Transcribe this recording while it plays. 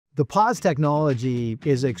The POZ technology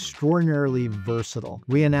is extraordinarily versatile.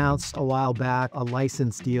 We announced a while back a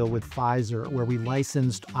license deal with Pfizer where we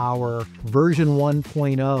licensed our version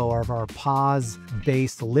 1.0 of our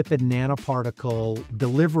POZ-based lipid nanoparticle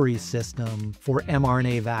delivery system for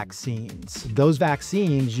mRNA vaccines. Those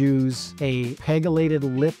vaccines use a pegylated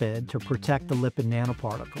lipid to protect the lipid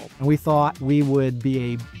nanoparticle. And we thought we would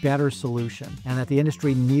be a better solution and that the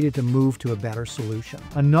industry needed to move to a better solution.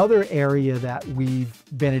 Another area that we've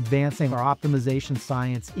been advancing our optimization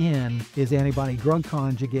science in is antibody-drug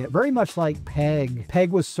conjugate. Very much like PEG,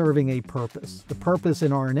 PEG was serving a purpose. The purpose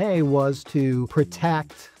in RNA was to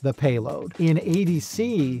protect the payload. In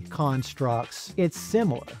ADC constructs, it's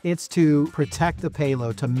similar. It's to protect the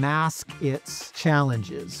payload, to mask its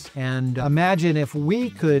challenges. And imagine if we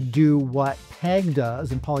could do what PEG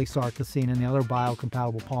does in polysarcosine and the other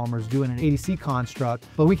biocompatible polymers do in an ADC construct,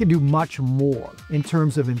 but we can do much more in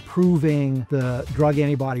terms of improving the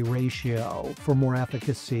drug-antibody ratio for more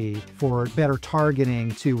efficacy, for better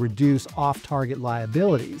targeting to reduce off-target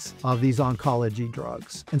liabilities of these oncology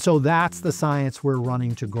drugs. And so that's the science we're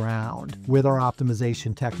running to ground with our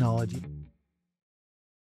optimization technology.